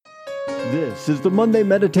This is the Monday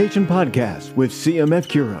Meditation Podcast with CMF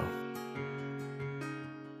Curo.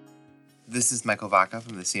 This is Michael Vaca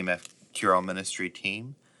from the CMF Curo Ministry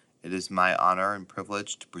team. It is my honor and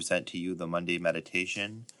privilege to present to you the Monday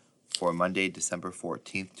Meditation for Monday, December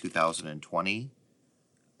 14th, 2020,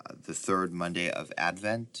 the third Monday of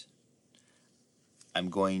Advent. I'm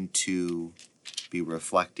going to be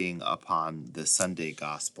reflecting upon the Sunday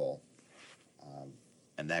Gospel,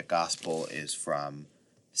 and that Gospel is from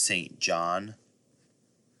St. John,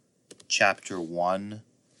 chapter 1,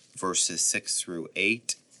 verses 6 through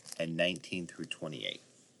 8 and 19 through 28.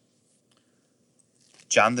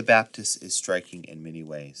 John the Baptist is striking in many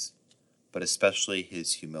ways, but especially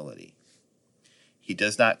his humility. He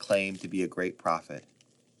does not claim to be a great prophet,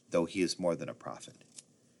 though he is more than a prophet.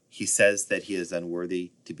 He says that he is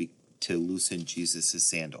unworthy to loosen Jesus'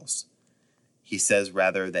 sandals. He says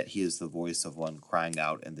rather that he is the voice of one crying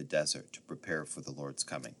out in the desert to prepare for the Lord's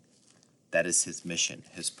coming. That is his mission,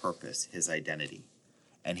 his purpose, his identity,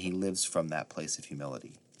 and he lives from that place of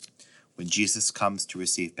humility. When Jesus comes to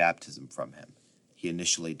receive baptism from him, he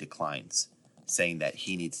initially declines, saying that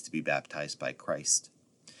he needs to be baptized by Christ.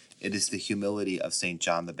 It is the humility of St.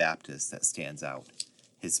 John the Baptist that stands out,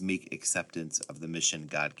 his meek acceptance of the mission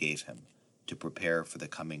God gave him to prepare for the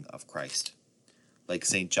coming of Christ. Like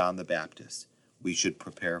St. John the Baptist, we should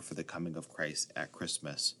prepare for the coming of Christ at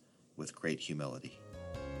Christmas with great humility.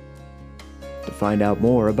 To find out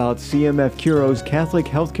more about CMF Curo's Catholic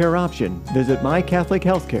healthcare option, visit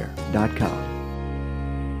mycatholichealthcare.com.